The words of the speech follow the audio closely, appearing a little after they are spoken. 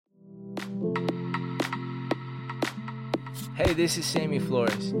Hey, this is Sammy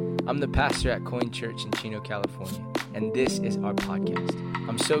Flores. I'm the pastor at Coin Church in Chino, California, and this is our podcast.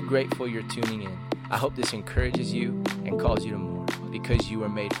 I'm so grateful you're tuning in. I hope this encourages you and calls you to more, because you are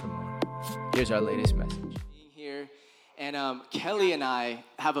made for more. Here's our latest message. Being here, and Kellie and I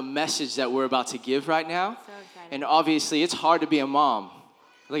have a message that we're about to give right now. So excited. And obviously, it's hard to be a mom.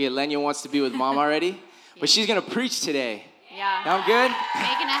 Look at Lenya wants to be with mom already, but she's going to preach today. Yeah. Sound good?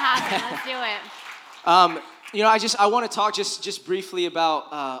 Making it happen. Let's do it. I want to talk just briefly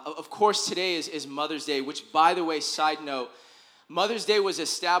about, of course, today is Mother's Day, which, by the way, side note, Mother's Day was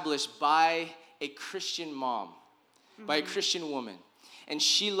established by a Christian mom, by a Christian woman. And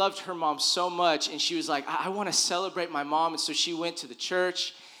she loved her mom so much, and she was like, I want to celebrate my mom. And so she went to the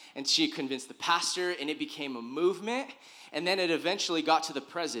church, and she convinced the pastor, and it became a movement. And then it eventually got to the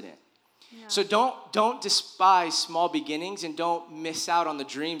president. Yeah. So don't despise small beginnings, and don't miss out on the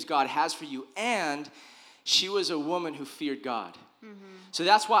dreams God has for you. And she was a woman who feared God. Mm-hmm. So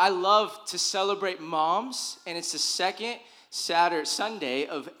that's why I love to celebrate moms, and it's the second Sunday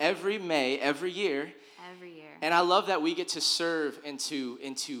of every May, every year. Every year. And I love that we get to serve and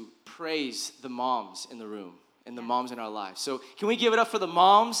to praise the moms in the room and the moms in our lives. So can we give it up for the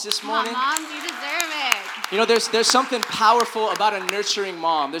moms this morning? Moms, you deserve it. You know, there's something powerful about a nurturing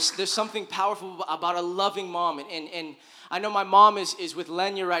mom. There's something powerful about a loving mom. And I know my mom is with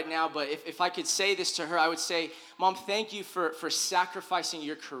Lenya right now, but if I could say this to her, I would say, Mom, thank you for sacrificing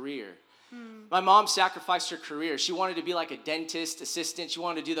your career. My mom sacrificed her career. She wanted to be like a dentist assistant. She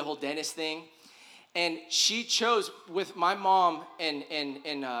wanted to do the whole dentist thing. And she chose, with my mom and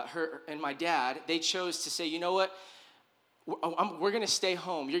her and my dad, they chose to say, you know what, we're going to stay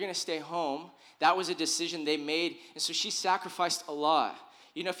home. You're going to stay home. That was a decision they made. And so she sacrificed a lot.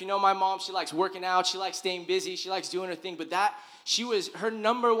 You know, if you know my mom, she likes working out. She likes staying busy. She likes doing her thing. But her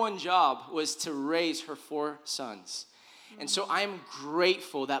number one job was to raise her 4 sons. And so I'm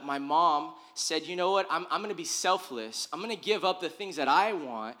grateful that my mom said, you know what, I'm going to be selfless. I'm going to give up the things that I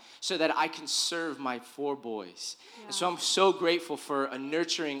want so that I can serve my 4 boys. Yeah. And so I'm so grateful for a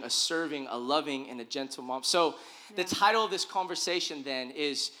nurturing, a serving, a loving, and a gentle mom. So the title of this conversation then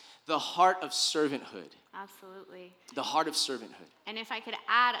is The Heart of Servanthood. Absolutely. The Heart of Servanthood. And if I could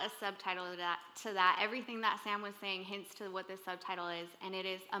add a subtitle to that, everything that Sam was saying hints to what this subtitle is, and it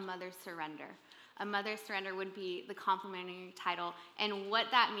is A Mother's Surrender. A Mother's Surrender would be the complementary title. And what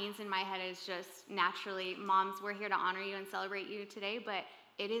that means in my head is just naturally, moms, we're here to honor you and celebrate you today, but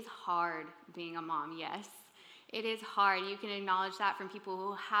it is hard being a mom, yes. It is hard. You can acknowledge that from people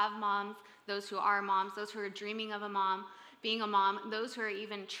who have moms, those who are moms, those who are dreaming of being a mom, those who are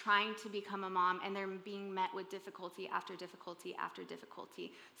even trying to become a mom, and they're being met with difficulty after difficulty after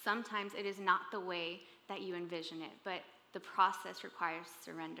difficulty. Sometimes it is not the way that you envision it, but the process requires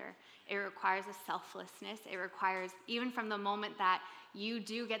surrender. It requires a selflessness. It requires, even from the moment that you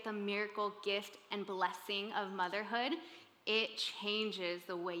do get the miracle gift and blessing of motherhood, it changes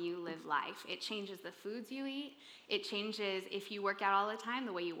the way you live life. It changes the foods you eat. It changes, if you work out all the time,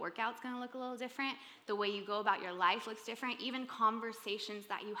 the way you work out is going to look a little different. The way you go about your life looks different. Even conversations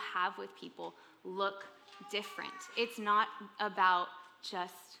that you have with people look different. It's not about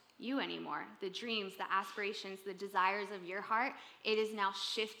just you anymore. The dreams, the aspirations, the desires of your heart, it is now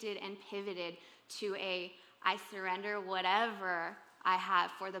shifted and pivoted to I surrender whatever I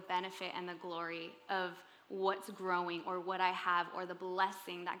have for the benefit and the glory of what's growing or what I have or the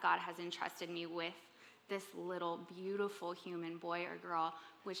blessing that God has entrusted me with this little beautiful human boy or girl,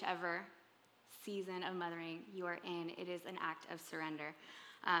 whichever season of mothering you are in. It is an act of surrender.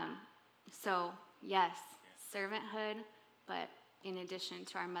 So yes, servanthood, but in addition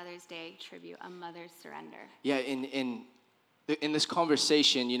to our Mother's Day tribute, a mother's surrender. Yeah, in this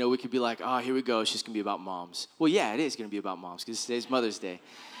conversation, you know, we could be like, oh, here we go, it's just going to be about moms. Well, yeah, it is going to be about moms because today's Mother's Day.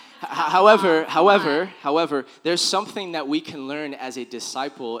 However, there's something that we can learn as a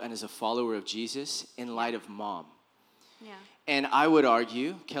disciple and as a follower of Jesus in light of mom. Yeah. And I would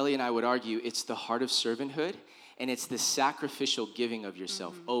argue, Kellie and I would argue, it's the heart of servanthood, and it's the sacrificial giving of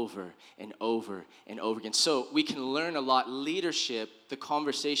yourself over and over and over again. So we can learn a lot. Leadership, the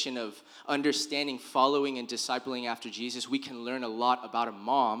conversation of understanding, following, and discipling after Jesus, we can learn a lot about a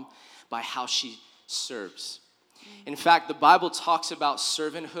mom by how she serves. In fact, the Bible talks about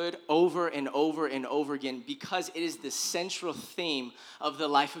servanthood over and over and over again because it is the central theme of the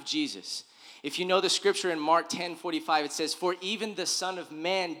life of Jesus. If you know the scripture in Mark 10:45, it says, "For even the Son of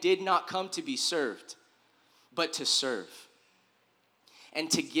Man did not come to be served, but to serve,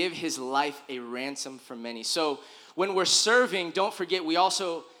 and to give his life a ransom for many." So when we're serving, don't forget, we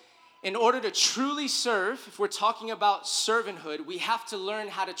also, in order to truly serve, if we're talking about servanthood, we have to learn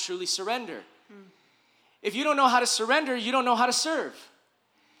how to truly surrender. If you don't know how to surrender, you don't know how to serve.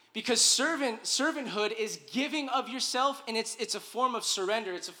 Because servanthood is giving of yourself, and it's a form of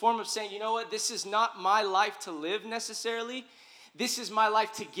surrender. It's a form of saying, you know what, this is not my life to live necessarily. This is my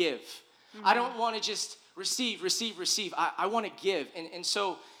life to give. Mm-hmm. I don't want to just receive. I want to give. And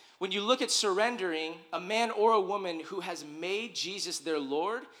so when you look at surrendering, a man or a woman who has made Jesus their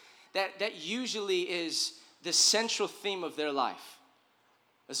Lord, that usually is the central theme of their life.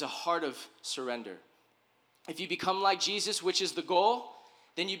 Is a heart of surrender. If you become like Jesus, which is the goal,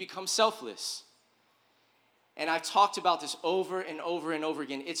 then you become selfless. And I've talked about this over and over and over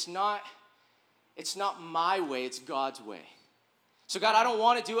again. It's not my way, it's God's way. So God, I don't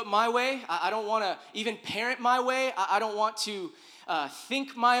want to do it my way. I don't want to even parent my way. I don't want to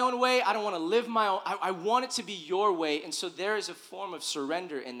think my own way. I don't want to live my own. I want it to be your way. And so there is a form of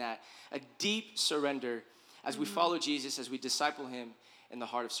surrender in that, a deep surrender as we follow Jesus, as we disciple him in the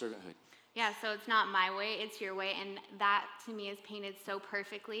heart of servanthood. Yeah, so it's not my way, it's your way, and that to me is painted so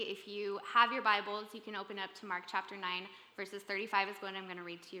perfectly. If you have your Bibles, you can open up to Mark chapter 9, verses 35 is what I'm going to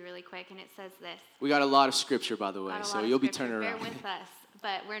read to you really quick, and it says this. We got a lot of scripture, by the way, so you'll be turning around. Bear with us,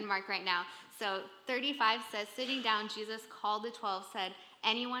 but we're in Mark right now. So 35 says, sitting down, Jesus called the 12, said,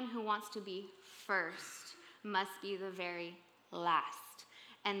 anyone who wants to be first must be the very last,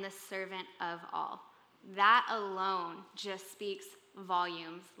 and the servant of all. That alone just speaks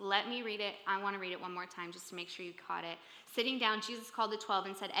volumes. Let me read it. I want to read it one more time just to make sure you caught it. Sitting down, Jesus called the 12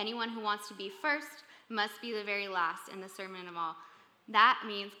 and said, anyone who wants to be first must be the very last and the servant of all. That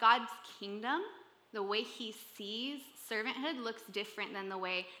means God's kingdom, the way he sees servanthood, looks different than the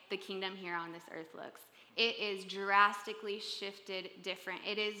way the kingdom here on this earth looks. It is drastically shifted different.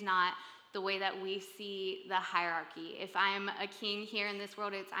 It is not the way that we see the hierarchy. If I'm a king here in this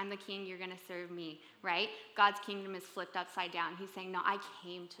world, it's I'm the king, you're going to serve me, right? God's kingdom is flipped upside down. He's saying, no, I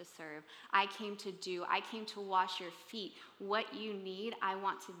came to serve. I came to do. I came to wash your feet. What you need, I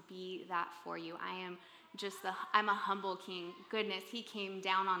want to be that for you. I'm a humble king. Goodness, he came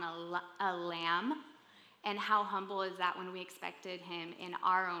down on a lamb. And how humble is that when we expected him in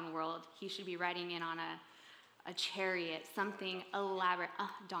our own world? He should be riding in on a chariot, something elaborate.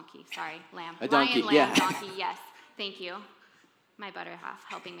 Donkey, sorry, lamb. A donkey, Lion, lamb, donkey, yes. Thank you. My better half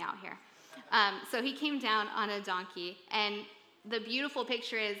helping me out here. So he came down on a donkey, and the beautiful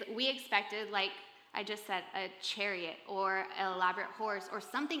picture is we expected, like I just said, a chariot or an elaborate horse or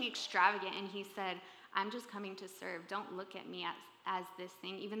something extravagant, and he said, I'm just coming to serve. Don't look at me as this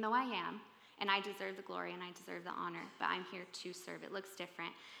thing, even though I am, and I deserve the glory and I deserve the honor, but I'm here to serve. It looks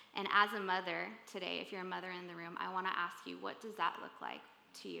different. And as a mother today, if you're a mother in the room, I want to ask you, what does that look like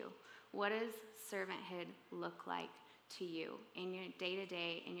to you? What does servanthood look like to you in your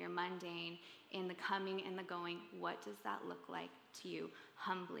day-to-day, in your mundane, in the coming and the going? What does that look like to you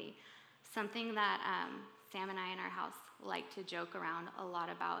humbly? Something that Sam and I in our house like to joke around a lot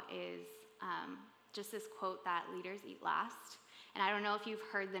about is just this quote that leaders eat last. And I don't know if you've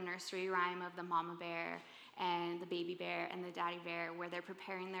heard the nursery rhyme of the mama bear and the baby bear and the daddy bear where they're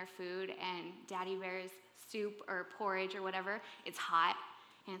preparing their food and daddy bear's soup or porridge or whatever, it's hot.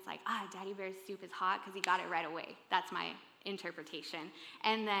 And it's like, daddy bear's soup is hot because he got it right away. That's my interpretation.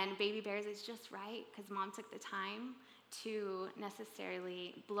 And then baby bear's is just right because mom took the time to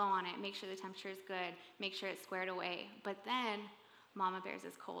necessarily blow on it, make sure the temperature is good, make sure it's squared away. But then Mama Bear's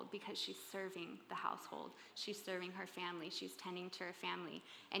is cold because she's serving the household. She's serving her family. She's tending to her family.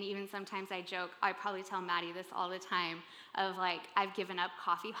 And even sometimes I joke, I probably tell Maddie this all the time, of like, I've given up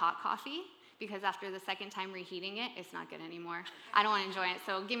hot coffee, because after the second time reheating it, it's not good anymore. I don't want to enjoy it.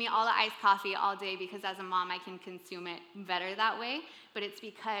 So give me all the iced coffee all day because as a mom, I can consume it better that way. But it's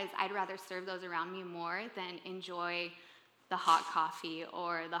because I'd rather serve those around me more than enjoy the hot coffee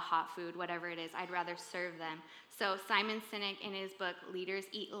or the hot food, whatever it is. I'd rather serve them. So Simon Sinek, in his book, Leaders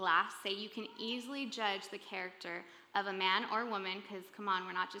Eat Last, say you can easily judge the character of a man or woman, because come on,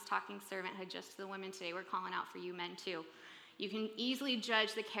 we're not just talking servanthood just to the women today, we're calling out for you men too. You can easily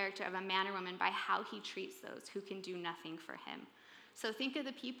judge the character of a man or woman by how he treats those who can do nothing for him. So think of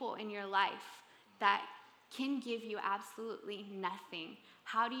the people in your life that can give you absolutely nothing.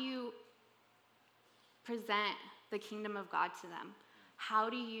 How do you present the kingdom of God to them? How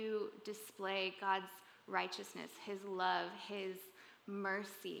do you display God's righteousness, his love, his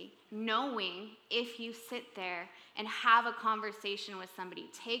mercy, knowing if you sit there and have a conversation with somebody,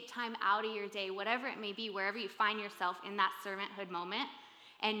 take time out of your day, whatever it may be, wherever you find yourself in that servanthood moment,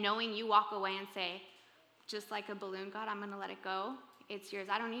 and knowing you walk away and say, just like a balloon, God, I'm going to let it go. It's yours.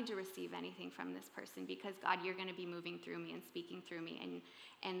 I don't need to receive anything from this person because, God, you're going to be moving through me and speaking through me.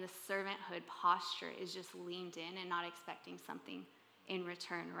 And the servanthood posture is just leaned in and not expecting something in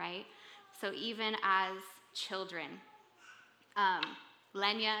return, right? So even as children,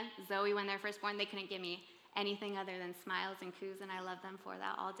 Lenya, Zoe, when they're first born, they couldn't give me anything other than smiles and coos, and I love them for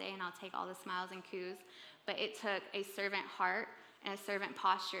that all day, and I'll take all the smiles and coos. But it took a servant heart and a servant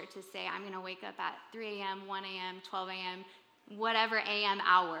posture to say, I'm going to wake up at 3 a.m., 1 a.m., 12 a.m., whatever a.m.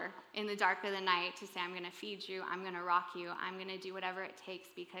 hour in the dark of the night to say, I'm going to feed you, I'm going to rock you, I'm going to do whatever it takes,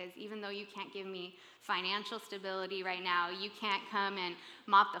 because even though you can't give me financial stability right now, you can't come and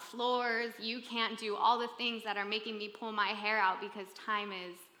mop the floors, you can't do all the things that are making me pull my hair out because time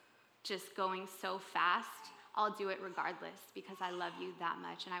is just going so fast, I'll do it regardless because I love you that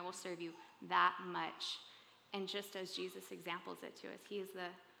much and I will serve you that much. And just as Jesus examples it to us, he is the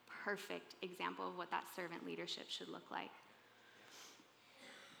perfect example of what that servant leadership should look like.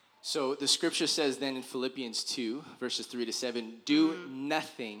 So the scripture says then in Philippians 2, verses 3 to 7, do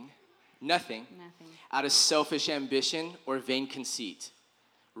nothing out of selfish ambition or vain conceit.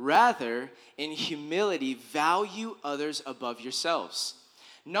 Rather, in humility, value others above yourselves,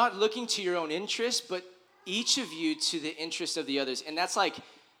 not looking to your own interest, but each of you to the interest of the others. And that's like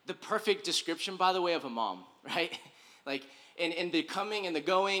the perfect description, by the way, of a mom, right? Like, in the coming and the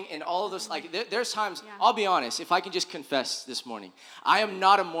going and all of those, like there's times, I'll be honest, if I can just confess this morning, I am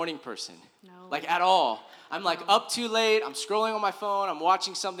not a morning person, like at all. I'm like up too late, I'm scrolling on my phone, I'm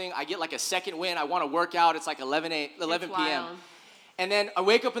watching something, I get like a second wind, I want to work out, it's like 11 p.m. And then I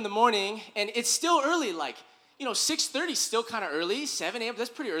wake up in the morning and it's still early, like, 6:30 is still kind of early, 7 a.m.,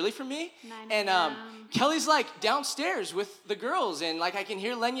 that's pretty early for me. And Kellie's like downstairs with the girls and like I can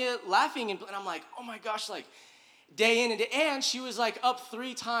hear Lenya laughing and I'm like, oh my gosh, like, day in and day, and she was like up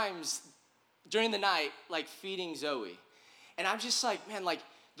 3 times during the night, like feeding Zoe. And I'm just like, man, like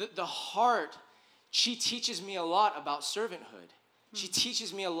the heart, she teaches me a lot about servanthood. She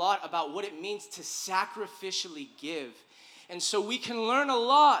teaches me a lot about what it means to sacrificially give. And so we can learn a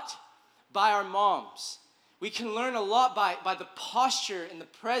lot by our moms. We can learn a lot by the posture and the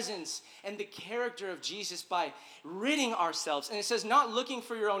presence and the character of Jesus by ridding ourselves. And it says, not looking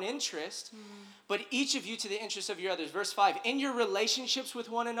for your own interest, but each of you to the interest of your others. Verse 5, in your relationships with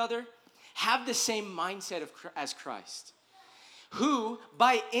one another, have the same mindset as Christ, who,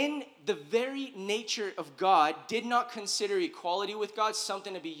 in the very nature of God, did not consider equality with God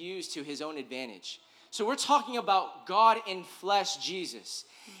something to be used to his own advantage. So we're talking about God in flesh, Jesus.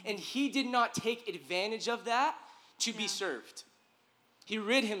 And he did not take advantage of that to be served. He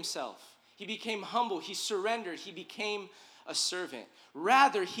rid himself. He became humble. He surrendered. He became a servant.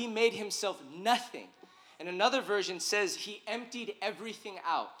 Rather, he made himself nothing. And another version says he emptied everything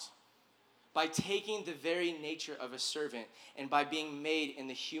out by taking the very nature of a servant and by being made in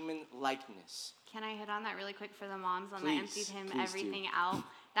the human likeness. Can I hit on that really quick for the moms on Please, the emptied him everything out?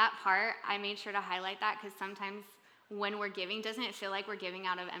 That part, I made sure to highlight that because sometimes when we're giving, doesn't it feel like we're giving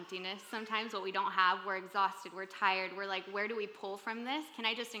out of emptiness? Sometimes what we don't have, we're exhausted, we're tired, we're like, where do we pull from this? Can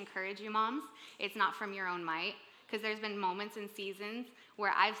I just encourage you, moms? It's not from your own might. Because there's been moments and seasons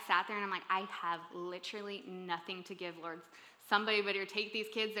where I've sat there and I'm like, I have literally nothing to give, Lord. Somebody better take these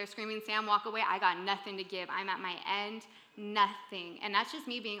kids, they're screaming, Sam, walk away. I got nothing to give. I'm at my end, nothing. And that's just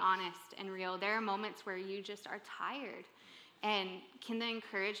me being honest and real. There are moments where you just are tired. And can the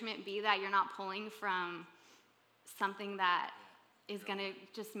encouragement be that you're not pulling from something that is going to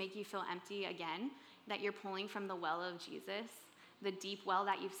just make you feel empty again, that you're pulling from the well of Jesus, the deep well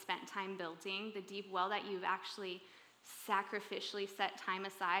that you've spent time building, the deep well that you've actually sacrificially set time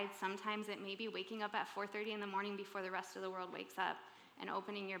aside. Sometimes it may be waking up at 4:30 in the morning before the rest of the world wakes up and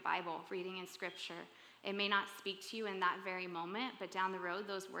opening your Bible, reading in Scripture. It may not speak to you in that very moment, but down the road,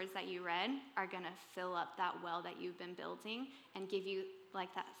 those words that you read are going to fill up that well that you've been building and give you,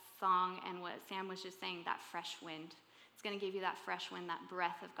 like that song and what Sam was just saying, that fresh wind. It's going to give you that fresh wind, that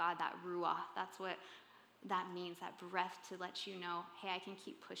breath of God, that ruah. That's what that means, that breath to let you know, hey, I can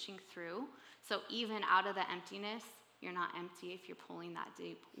keep pushing through. So even out of the emptiness, you're not empty if you're pulling that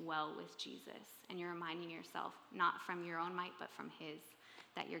deep well with Jesus and you're reminding yourself, not from your own might, but from his,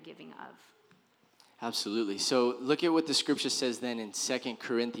 that you're giving of. Absolutely. So look at what the scripture says then in 2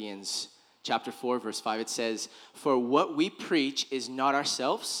 Corinthians chapter 4, verse 5. It says, for what we preach is not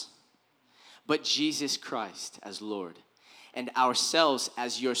ourselves, but Jesus Christ as Lord, and ourselves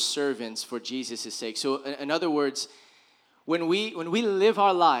as your servants for Jesus' sake. So in other words, when we live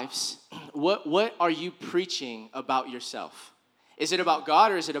our lives, what are you preaching about yourself? Is it about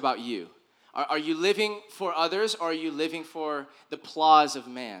God or is it about you? Are you living for others or are you living for the applause of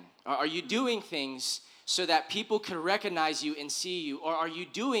man? Are you doing things so that people can recognize you and see you? Or are you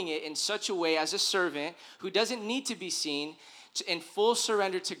doing it in such a way as a servant who doesn't need to be seen in full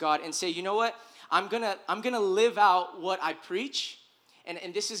surrender to God and say, you know what? I'm gonna live out what I preach,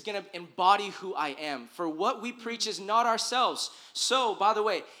 And this is going to embody who I am. For what we preach is not ourselves. So, by the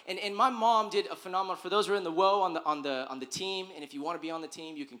way, and my mom did a phenomenal, for those who are in the WOA on the team, and if you want to be on the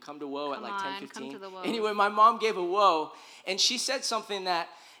team, you can come to WOA at like 10:15. Anyway, my mom gave a WOA, and she said something that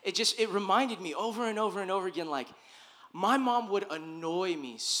it reminded me over and over and over again, like, my mom would annoy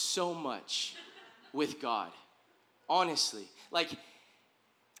me so much with God. Honestly. Like,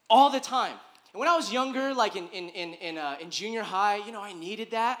 all the time. And when I was younger, like in junior high, I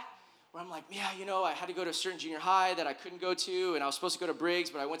needed that. Where I'm like, yeah, I had to go to a certain junior high that I couldn't go to, and I was supposed to go to Briggs,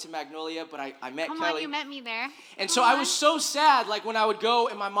 but I went to Magnolia, but I met Kellie. Come on, you met me there. And so I was so sad, like when I would go,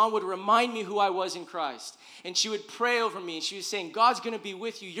 and my mom would remind me who I was in Christ. And she would pray over me, and she was saying, God's going to be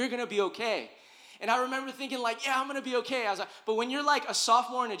with you. You're going to be okay. And I remember thinking like, yeah, I'm going to be okay. I was like, but when you're like a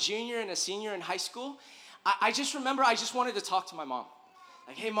sophomore and a junior and a senior in high school, I just remember I just wanted to talk to my mom.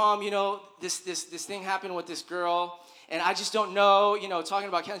 Like, hey, Mom, this thing happened with this girl, and I just don't know, talking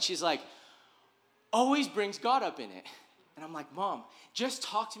about Kellie. And she's like, always brings God up in it. And I'm like, Mom, just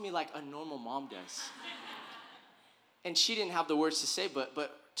talk to me like a normal mom does. And she didn't have the words to say,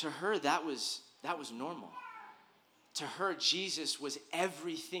 but to her, that was normal. To her, Jesus was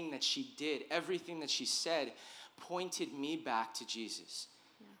everything that she did, everything that she said pointed me back to Jesus.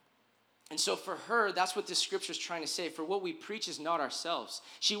 And so for her, that's what this scripture is trying to say. For what we preach is not ourselves.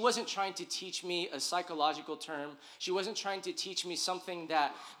 She wasn't trying to teach me a psychological term. She wasn't trying to teach me something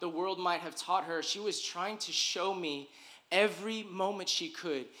that the world might have taught her. She was trying to show me every moment she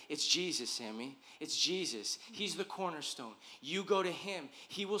could. It's Jesus, Sammy. It's Jesus. He's the cornerstone. You go to him.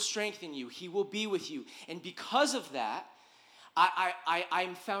 He will strengthen you. He will be with you. And because of that,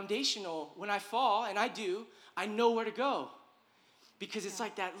 I'm foundational. When I fall, and I do, I know where to go. Because it's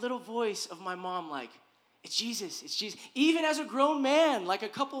like that little voice of my mom, like, it's Jesus, it's Jesus. Even as a grown man, like a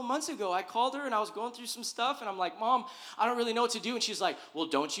couple of months ago, I called her and I was going through some stuff and I'm like, Mom, I don't really know what to do. And she's like, well,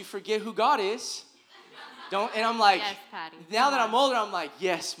 don't you forget who God is. And I'm like, yes, Patty. Now that I'm older, I'm like,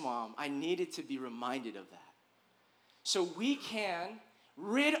 yes, Mom, I needed to be reminded of that. So we can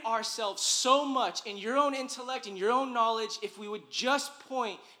rid ourselves so much in your own intellect, in your own knowledge, if we would just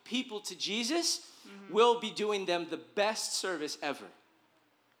point people to Jesus, we'll be doing them the best service ever.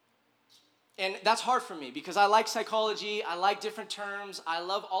 And that's hard for me because I like psychology, I like different terms, I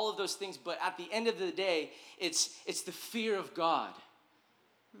love all of those things, but at the end of the day, it's the fear of God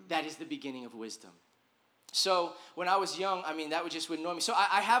that is the beginning of wisdom. So when I was young, that would annoy me. So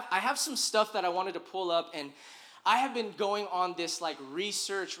I have some stuff that I wanted to pull up, and I have been going on this like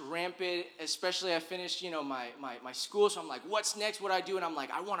research rampant, especially I finished, my school. So I'm like, what's next? What do I do? And I'm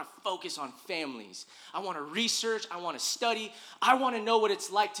like, I want to focus on families. I want to research. I want to study. I want to know what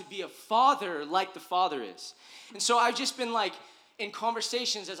it's like to be a father like the Father is. And so I've just been like in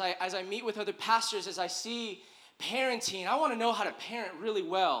conversations as I meet with other pastors, as I see parenting. I want to know how to parent really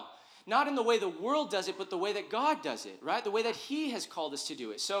well. Not in the way the world does it, but the way that God does it, right? The way that he has called us to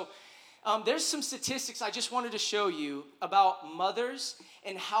do it. So there's some statistics I just wanted to show you about mothers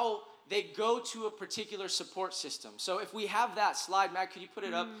and how they go to a particular support system. So if we have that slide, Matt, could you put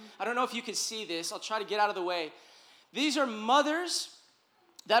it up? I don't know if you can see this. I'll try to get out of the way. These are mothers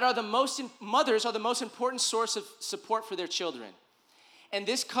that are the most important source of support for their children. And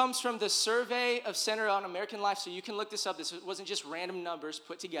this comes from the Survey of Center on American Life, so you can look this up. This wasn't just random numbers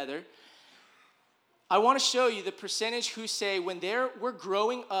put together. I want to show you the percentage who say when they were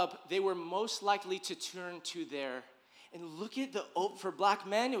growing up, they were most likely to turn to their, and look at for black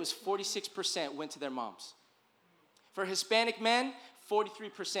men, it was 46% went to their moms. For Hispanic men,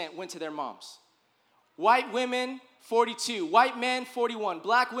 43% went to their moms. White women, 42. White men, 41.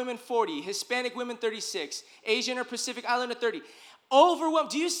 Black women, 40. Hispanic women, 36. Asian or Pacific Islander, 30. Overwhelmed.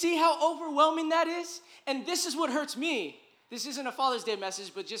 Do you see how overwhelming that is? And this is what hurts me. This isn't a Father's Day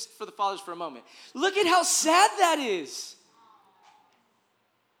message, but just for the fathers for a moment. Look at how sad that is.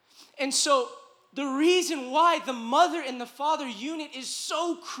 And so the reason why the mother and the father unit is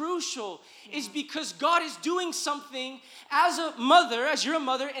so crucial is because God is doing something as a mother, as you're a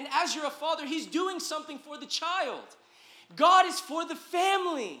mother, and as you're a father, he's doing something for the child. God is for the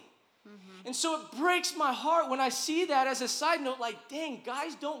family. And so it breaks my heart when I see that as a side note, like, dang,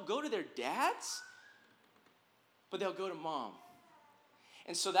 guys don't go to their dads, but they'll go to mom.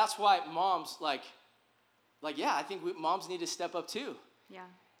 And so that's why moms, yeah, I think moms need to step up too. Yeah.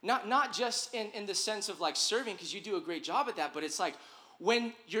 Not just in the sense of like serving, because you do a great job at that, but it's like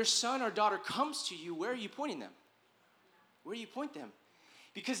when your son or daughter comes to you, where are you pointing them? Where do you point them?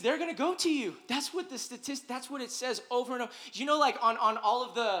 Because they're going to go to you. That's what that's what it says over and over. Like on all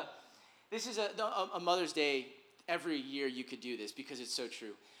of this is a Mother's Day, every year you could do this because it's so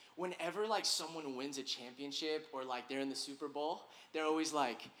true. whenever like someone wins a championship or like they're in the Super Bowl, they're always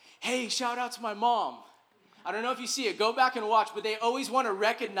like, hey, shout out to my mom. I don't know if you see it, go back and watch, but they always want to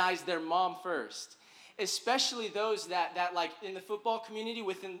recognize their mom first. Especially those that like in the football community,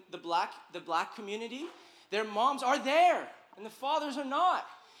 within the black community, their moms are there and the fathers are not.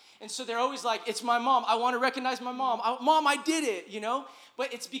 And so they're always like, it's my mom. I want to recognize my mom. Mom, I did it, you know?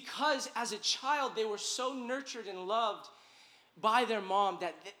 But it's because as a child, they were so nurtured and loved by their mom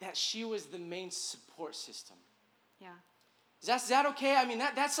that she was the main support system. Yeah. Is that okay? I mean,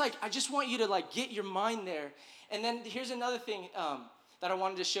 that's like, I just want you to like get your mind there. And then here's another thing that I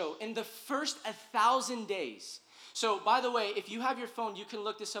wanted to show. In the first 1,000 days. So by the way, if you have your phone, you can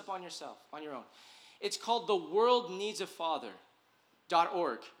look this up on your own. It's called the World Needs a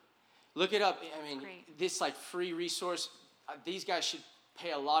Father.org. Look it up. I mean, Great. This like free resource, these guys should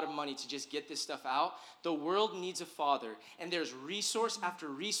pay a lot of money to just get this stuff out. The world needs a father. And there's resource after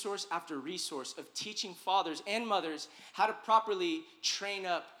resource after resource of teaching fathers and mothers how to properly train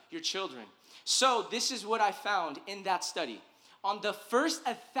up your children. So this is what I found in that study. On the first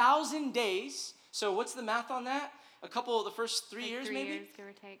 1,000 days, so what's the math on that? The first 3 years maybe? 3 years, give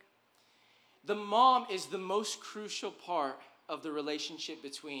or take. The mom is the most crucial part of the relationship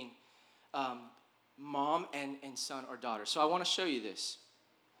between mom and son or daughter. So I want to show you this.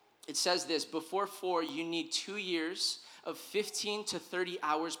 It says this, before 4, you need 2 years of 15 to 30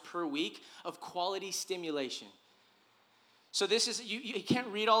 hours per week of quality stimulation. So this is, you can't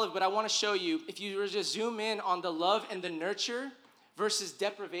read all of it, but I want to show you, if you were to zoom in on the love and the nurture versus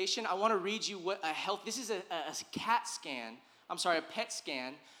deprivation, I want to read you what this is a pet scan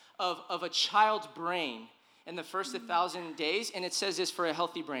of a child's brain in the first 1,000 days, and it says this for a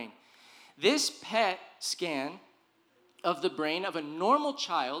healthy brain. This PET scan of the brain of a normal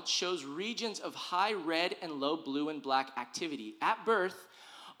child shows regions of high red and low blue and black activity. At birth,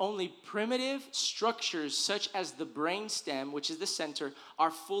 only primitive structures such as the brain stem, which is the center,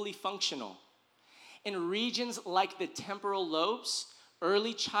 are fully functional. In regions like the temporal lobes,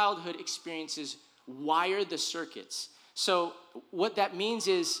 early childhood experiences wire the circuits. So what that means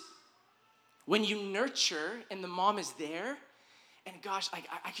is when you nurture and the mom is there, and gosh,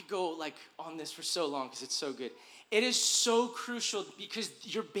 I could go like on this for so long because it's so good. It is so crucial because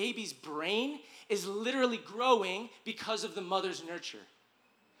your baby's brain is literally growing because of the mother's nurture.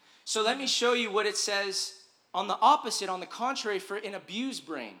 So let me show you what it says on the opposite, on the contrary, for an abused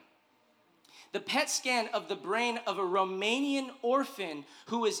brain. The PET scan of the brain of a Romanian orphan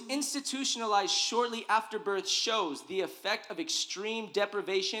who was institutionalized shortly after birth shows the effect of extreme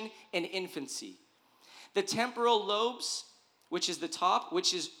deprivation in infancy. The temporal lobes, which is the top,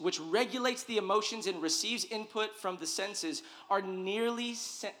 which regulates the emotions and receives input from the senses, are nearly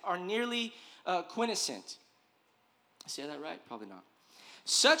quiescent. Say that right? Probably not.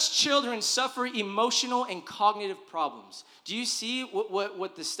 Such children suffer emotional and cognitive problems. Do you see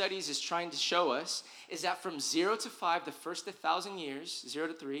what the studies is trying to show us? Is that from 0 to 5, the first 1,000 years, 0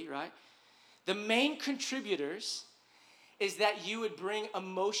 to 3, right? The main contributors is that you would bring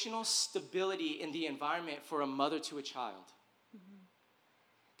emotional stability in the environment for a mother to a child. Mm-hmm.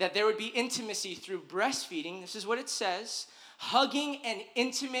 That there would be intimacy through breastfeeding, this is what it says, hugging and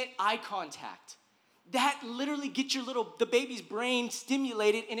intimate eye contact. That literally gets the baby's brain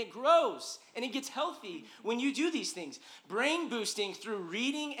stimulated and it grows and it gets healthy when you do these things. Brain boosting through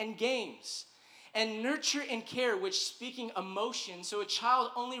reading and games. And nurture and care, which speaking emotion, so a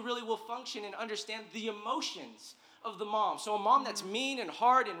child only really will function and understand the emotions of the mom. So a mom that's mean and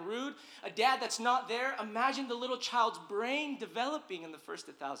hard and rude, a dad that's not there, imagine the little child's brain developing in the first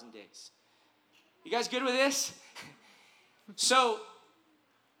 1,000 days. You guys good with this? So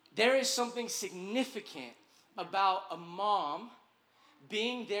there is something significant about a mom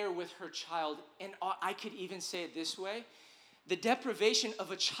being there with her child, and I could even say it this way, the deprivation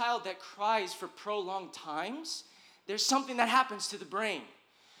of a child that cries for prolonged times, there's something that happens to the brain.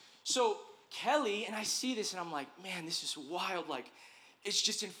 So Kellie, and I see this and I'm like, man, this is wild, like, it's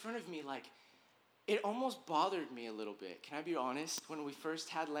just in front of me, like, it almost bothered me a little bit. Can I be honest? When we first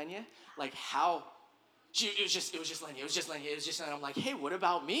had Lenya, like how, it was just Lenya, and I'm like, hey, what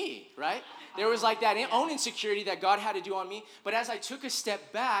about me, right? There was like that own insecurity that God had to do on me, but as I took a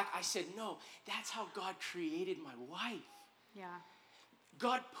step back, I said, no, that's how God created my wife. Yeah.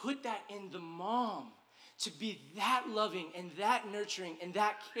 God put that in the mom to be that loving and that nurturing and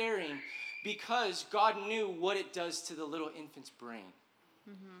that caring because God knew what it does to the little infant's brain.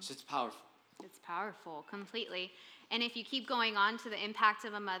 Mm-hmm. So it's powerful. It's powerful, completely. And if you keep going on to the impact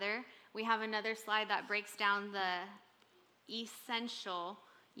of a mother, we have another slide that breaks down the essential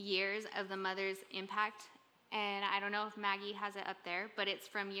years of the mother's impact and I don't know if Maggie has it up there, but it's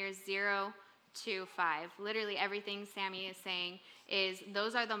from years 0 to 5. Literally everything Sammy is saying is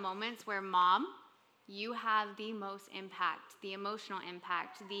those are the moments where mom, you have the most impact, the emotional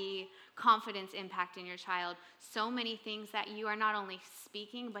impact, the confidence impact in your child. So many things that you are not only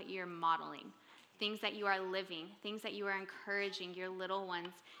speaking, but you're modeling. Things that you are living, things that you are encouraging your little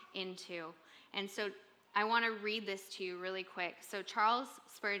ones into. And so I want to read this to you really quick. So Charles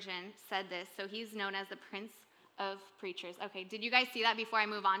Spurgeon said this. So he's known as the Prince of Preachers. Okay, did you guys see that before I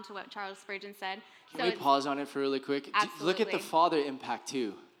move on to what Charles Spurgeon said? Can we pause on it for really quick? Absolutely. Look at the father impact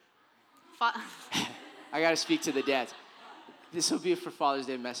too. I got to speak to the dads. This will be for Father's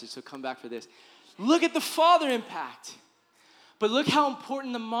Day message, so come back for this. Look at the father impact. But look how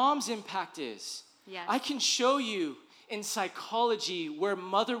important the mom's impact is. Yes. I can show you in psychology where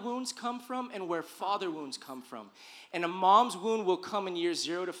mother wounds come from and where father wounds come from. And a mom's wound will come in years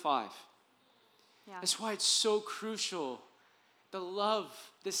 0 to 5. Yeah. That's why it's so crucial. The love,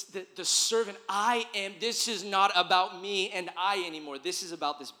 the servant, I am, this is not about me and I anymore. This is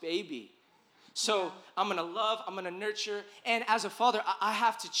about this baby. So I'm going to love, I'm going to nurture. And as a father, I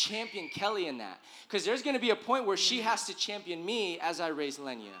have to champion Kellie in that. Because there's going to be a point where she has to champion me as I raise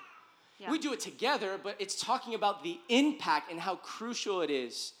Lenya. Yeah. We do it together, but it's talking about the impact and how crucial it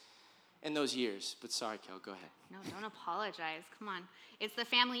is in those years. But sorry, Kel, go ahead. No, don't apologize. Come on. It's the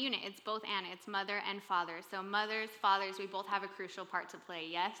family unit. It's both and. It's mother and father. So mothers, fathers, we both have a crucial part to play,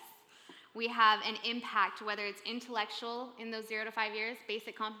 yes? We have an impact, whether it's intellectual in those 0 to 5 years,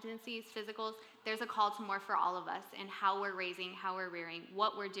 basic competencies, physicals. There's a call to more for all of us and how we're raising, how we're rearing,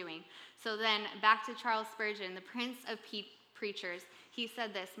 what we're doing. So then back to Charles Spurgeon, the Prince of Preachers. He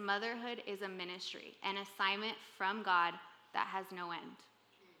said this: motherhood is a ministry, an assignment from God that has no end.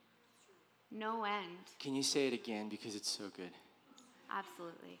 No end. Can you say it again because it's so good?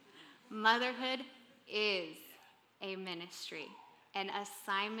 Absolutely. Motherhood is a ministry, an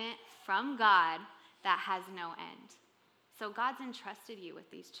assignment from God that has no end. So God's entrusted you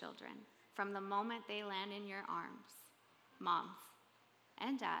with these children from the moment they land in your arms. Moms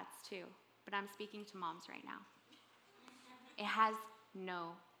and dads too, but I'm speaking to moms right now. It has no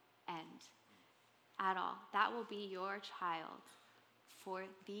end at all. That will be your child for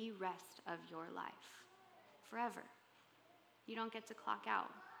the rest of your life, forever. You don't get to clock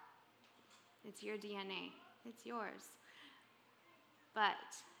out. It's your DNA. It's yours. But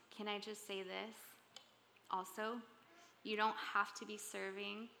can I just say this? Also, you don't have to be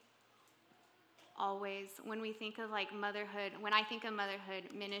serving always. When we think of like motherhood, when I think of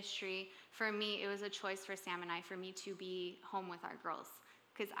motherhood ministry, for me, it was a choice for Sam and I, for me to be home with our girls.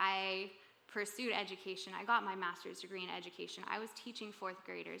 Because I pursued education. I got my master's degree in education. I was teaching 4th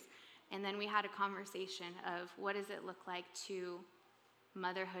graders. And then we had a conversation of what does it look like to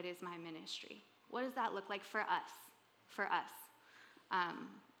motherhood is my ministry? What does that look like for us? For us.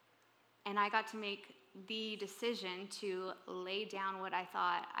 And I got to make the decision to lay down what I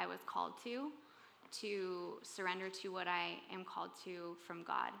thought I was called to surrender to what I am called to from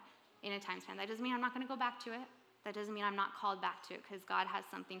God in a time span. That doesn't mean I'm not going to go back to it. That doesn't mean I'm not called back to it, because God has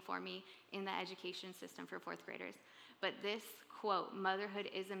something for me in the education system for 4th graders. But this quote, motherhood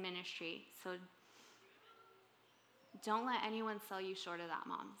is a ministry, so don't let anyone sell you short of that,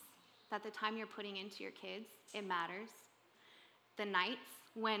 moms. That the time you're putting into your kids, it matters. The nights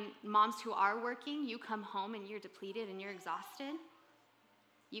when moms who are working, you come home and you're depleted and you're exhausted,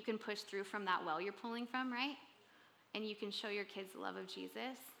 you can push through from that well you're pulling from, right? And you can show your kids the love of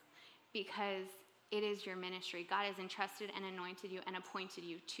Jesus, because it is your ministry. God has entrusted and anointed you and appointed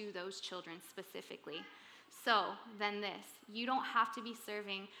you to those children specifically. So then this, you don't have to be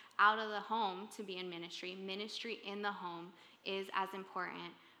serving out of the home to be in ministry. Ministry in the home is as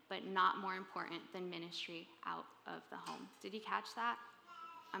important, but not more important than ministry out of the home. Did you catch that?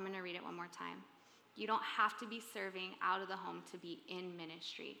 I'm going to read it one more time. You don't have to be serving out of the home to be in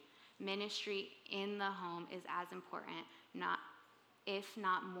ministry. Ministry in the home is as important, if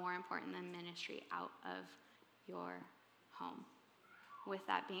not more important than ministry out of your home. With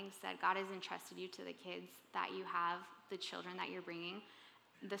that being said, God has entrusted you to the kids that you have, the children that you're bringing.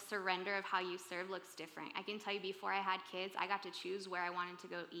 The surrender of how you serve looks different. I can tell you, before I had kids, I got to choose where I wanted to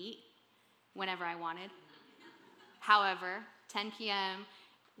go eat whenever I wanted. However, 10 p.m.,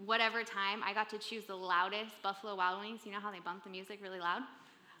 whatever time, I got to choose the loudest Buffalo Wild Wings. You know how they bump the music really loud?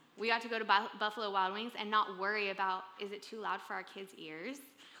 We got to go to Buffalo Wild Wings and not worry about, is it too loud for our kids' ears?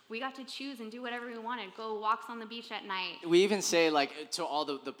 We got to choose and do whatever we wanted. Go walks on the beach at night. We even say, like, to all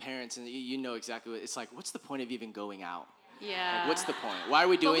the parents, and you know exactly what, it's like, what's the point of even going out? Yeah. Like, what's the point? Why are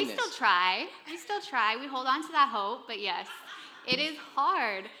we doing this? But we still try. We hold on to that hope, but yes. It is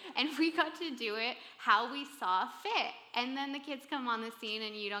hard. And we got to do it how we saw fit. And then the kids come on the scene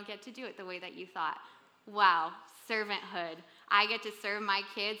and you don't get to do it the way that you thought. Wow, servanthood. I get to serve my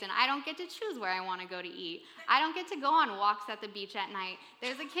kids and I don't get to choose where I want to go to eat. I don't get to go on walks at the beach at night.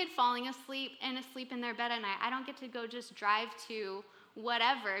 There's a kid falling asleep in their bed at night. I don't get to go just drive to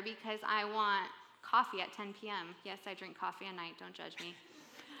whatever because I want coffee at 10 p.m. Yes, I drink coffee at night. Don't judge me.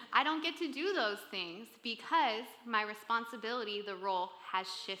 I don't get to do those things because my responsibility, the role, has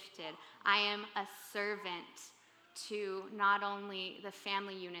shifted. I am a servant to not only the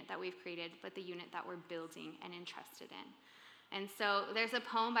family unit that we've created, but the unit that we're building and entrusted in. And so there's a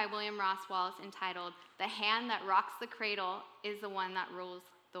poem by William Ross Wallace entitled, "The hand that rocks the cradle is the one that rules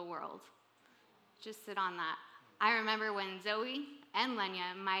the world." Just sit on that. I remember when Zoe and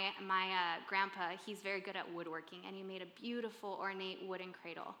Lenya, my grandpa, he's very good at woodworking, and he made a beautiful, ornate wooden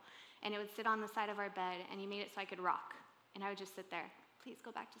cradle. And it would sit on the side of our bed, and he made it so I could rock. And I would just sit there, please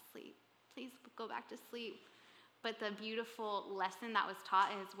go back to sleep. Please go back to sleep. But the beautiful lesson that was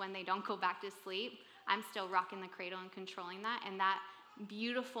taught is when they don't go back to sleep, I'm still rocking the cradle and controlling that. And that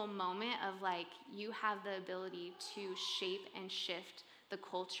beautiful moment of like, you have the ability to shape and shift the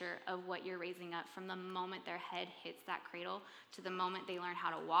culture of what you're raising up from the moment their head hits that cradle to the moment they learn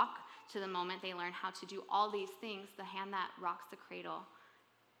how to walk, to the moment they learn how to do all these things. The hand that rocks the cradle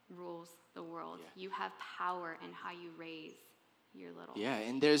rules the world. Yeah. You have power in how you raise your little. Yeah,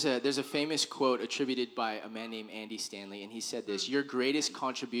 and there's a famous quote attributed by a man named Andy Stanley, and he said this: "Your greatest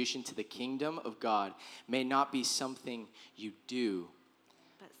contribution to the kingdom of God may not be something you do,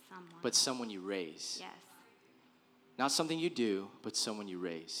 but someone you raise." Yes. Not something you do, but someone you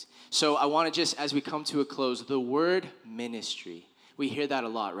raise. So I want to just, as we come to a close, the word ministry. We hear that a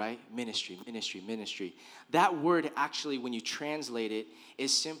lot, right? Ministry, ministry, ministry. That word actually, when you translate it,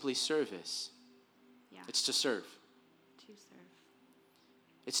 is simply service. Yeah. It's to serve. To serve.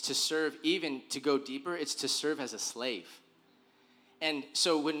 It's to serve, even to go deeper, it's to serve as a slave. And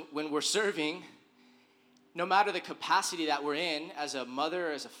so when we're serving, no matter the capacity that we're in, as a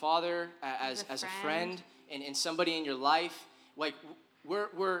mother, as a father, as a friend, and somebody in your life, like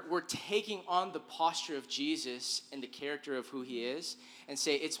we're taking on the posture of Jesus and the character of who he is and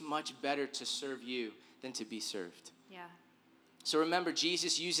say it's much better to serve you than to be served. Yeah. So remember,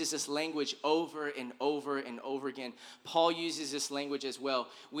 Jesus uses this language over and over and over again. Paul uses this language as well.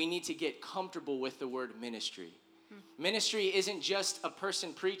 We need to get comfortable with the word ministry. Ministry isn't just a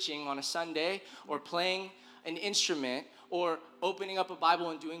person preaching on a Sunday or playing an instrument or opening up a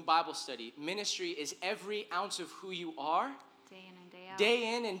Bible and doing Bible study. Ministry is every ounce of who you are, day in and day out,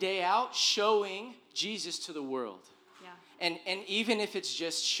 day in and day out, showing Jesus to the world. Yeah. And even if it's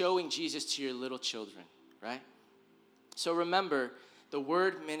just showing Jesus to your little children, right? So remember, the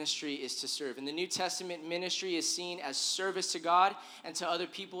word ministry is to serve. In the New Testament, ministry is seen as service to God and to other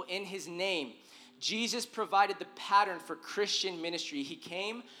people in his name. Jesus provided the pattern for Christian ministry. He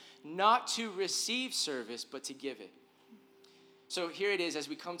came not to receive service, but to give it. So here it is as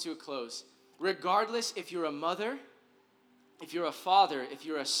we come to a close. Regardless if you're a mother, if you're a father, if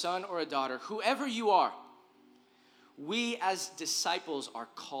you're a son or a daughter, whoever you are, we as disciples are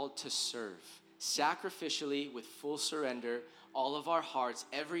called to serve sacrificially with full surrender, all of our hearts,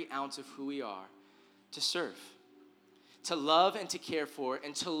 every ounce of who we are, to serve, to love and to care for,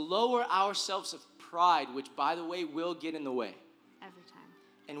 and to lower ourselves of pride, which, by the way, will get in the way. Every time.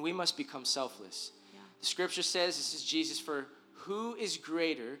 And we must become selfless. Yeah. The scripture says, this is Jesus, for who is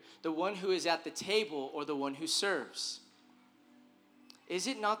greater, the one who is at the table or the one who serves? Is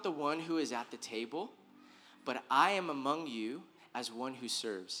it not the one who is at the table? But I am among you as one who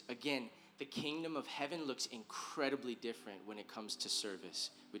serves. Again, the kingdom of heaven looks incredibly different when it comes to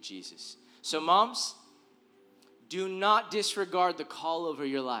service with Jesus. So moms, do not disregard the call over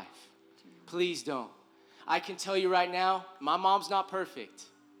your life. Please don't. I can tell you right now, my mom's not perfect.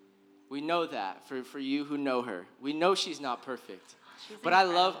 We know that for you who know her. We know she's not perfect. But I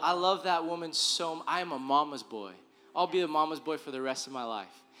love that woman so much. I am a mama's boy. I'll be a mama's boy for the rest of my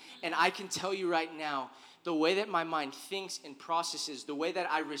life. And I can tell you right now, the way that my mind thinks and processes, the way that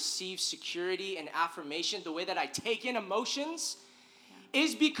I receive security and affirmation, the way that I take in emotions,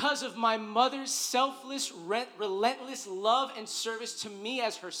 is because of my mother's selfless, relentless love and service to me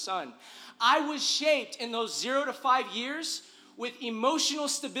as her son. I was shaped in those 0 to 5 years with emotional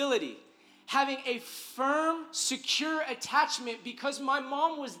stability, having a firm, secure attachment because my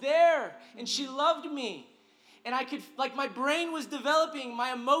mom was there and she loved me. And I could, like, my brain was developing,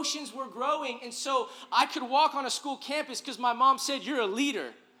 my emotions were growing, and so I could walk on a school campus because my mom said, "You're a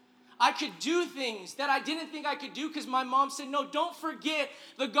leader." I could do things that I didn't think I could do because my mom said, no, don't forget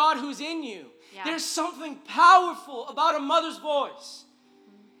the God who's in you. Yeah. There's something powerful about a mother's voice.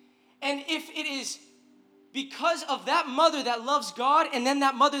 And if it is because of that mother that loves God and then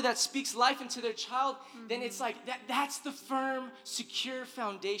that mother that speaks life into their child, then it's like that's the firm, secure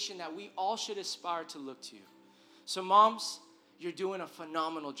foundation that we all should aspire to look to. So moms, you're doing a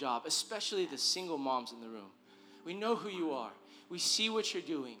phenomenal job, especially the single moms in the room. We know who you are. We see what you're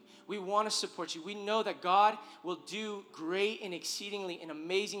doing. We want to support you. We know that God will do great and exceedingly and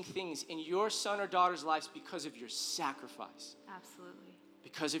amazing things in your son or daughter's lives because of your sacrifice. Absolutely.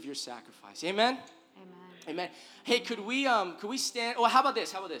 Because of your sacrifice. Amen? Amen. Amen. Hey, could we stand? Well, how about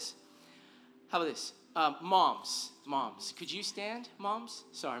this? Moms. Could you stand, moms?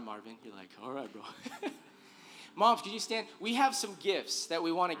 Sorry, Marvin. You're like, all right, bro. Moms, could you stand? We have some gifts that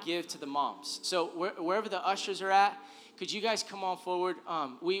we want to give to the moms. So wherever the ushers are at, could you guys come on forward?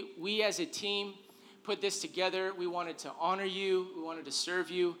 We as a team put this together. We wanted to honor you. We wanted to serve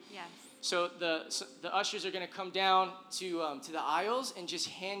you. Yes. So the ushers are going to come down to the aisles and just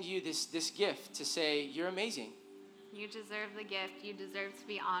hand you this gift to say, you're amazing. You deserve the gift. You deserve to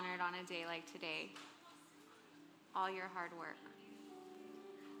be honored on a day like today. All your hard work.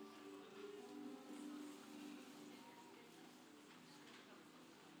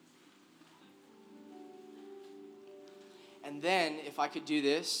 And then, if I could do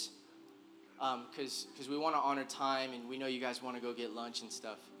this, because we want to honor time, and we know you guys want to go get lunch and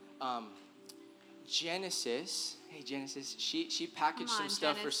stuff. Genesis, she packaged some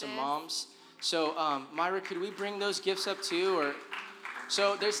stuff for some moms. So, Myra, could we bring those gifts up too?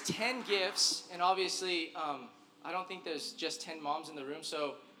 So there's 10 gifts, and obviously, I don't think there's just 10 moms in the room.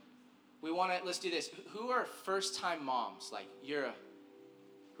 So let's do this. Who are first-time moms? Like,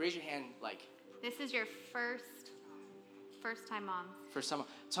 raise your hand, like. This is your first time moms. First time.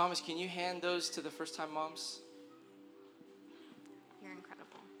 Thomas, can you hand those to the first time moms? You're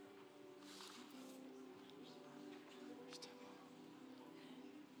incredible.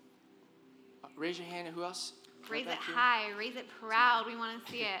 Raise your hand. And who else? Raise it high. Raise it proud. We want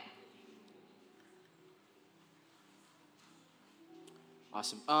to see it.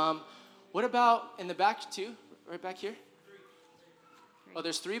 Awesome. What about in the back too? Right back here? 3. Oh,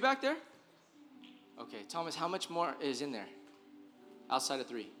 there's 3 back there? Okay, Thomas, how much more is in there? Outside of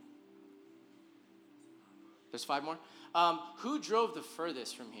 3. There's 5 more? Who drove the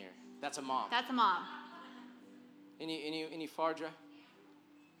furthest from here? That's a mom. That's a mom. Any far drive?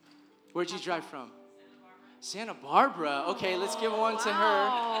 Where'd you drive from? Santa Barbara. Okay, let's give one to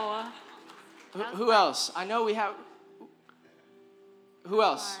her. Who else? I know we have. Who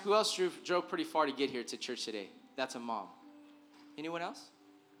else? Who else drove pretty far to get here to church today? That's a mom. Anyone else?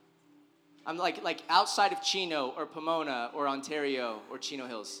 I'm like outside of Chino or Pomona or Ontario or Chino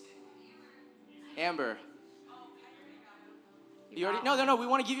Hills. Amber. You already? No. We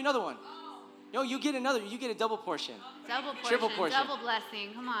want to give you another one. No, you get another. You get a double portion. Double portion. Triple portion. Double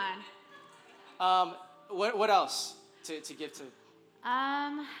blessing. Come on. What else to give to?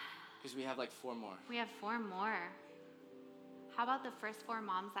 Because we have like 4 more. We have 4 more. How about the first 4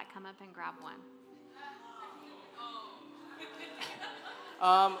 moms that come up and grab one?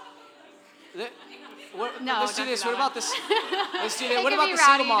 Let's do this. What about this? Let's do that. What about the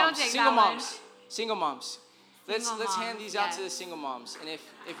single moms? Let's hand these out to the single moms. And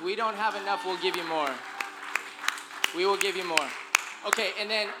if we don't have enough, we'll give you more. We will give you more. Okay, and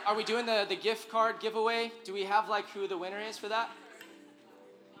then are we doing the gift card giveaway? Do we have like who the winner is for that?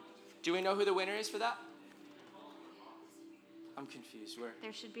 Do we know who the winner is for that? I'm confused. Where?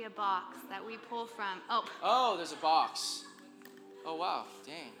 There should be a box that we pull from. Oh, there's a box. Oh, wow.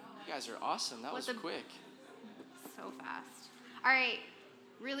 Dang. You guys are awesome. That was quick. So fast. All right.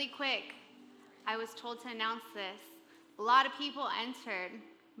 Really quick. I was told to announce this. A lot of people entered,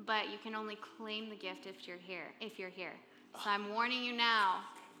 but you can only claim the gift if you're here. So I'm warning you now.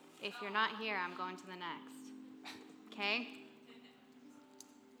 If you're not here, I'm going to the next. Okay?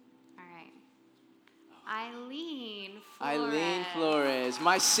 All right. Eileen Flores.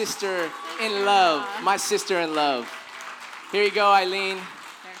 My sister in love. Here you go, Eileen. There.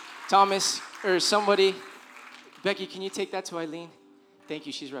 Thomas, or somebody. Becky, can you take that to Eileen? Thank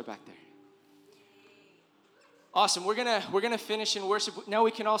you. She's right back there. Awesome. We're gonna finish in worship. Now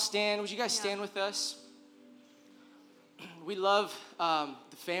we can all stand. Would you guys stand with us? We love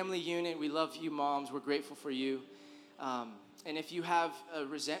the family unit. We love you moms. We're grateful for you. And if you have a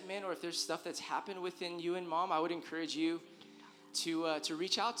resentment or if there's stuff that's happened within you and mom, I would encourage you to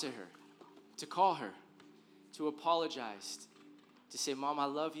reach out to her, to call her, to apologize, to say, Mom, I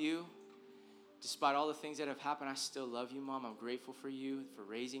love you. Despite all the things that have happened, I still love you, Mom. I'm grateful for you, for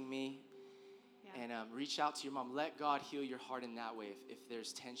raising me. Yeah. And reach out to your mom. Let God heal your heart in that way if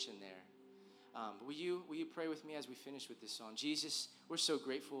there's tension there. But will you pray with me as we finish with this song? Jesus, we're so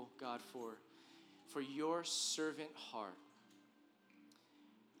grateful, God, for your servant heart.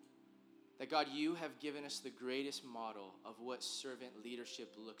 That, God, you have given us the greatest model of what servant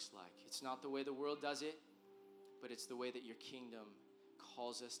leadership looks like. It's not the way the world does it, but it's the way that your kingdom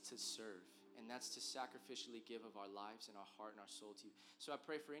calls us to serve. And that's to sacrificially give of our lives and our heart and our soul to you. So I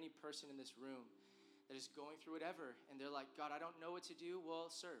pray for any person in this room that is going through whatever, and they're like, God, I don't know what to do. Well,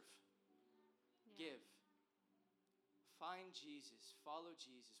 serve. Yeah. Give. Find Jesus. Follow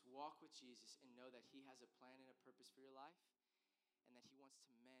Jesus. Walk with Jesus, and know that he has a plan and a purpose for your life, and that he wants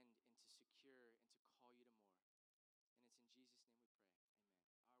to mend and to secure and to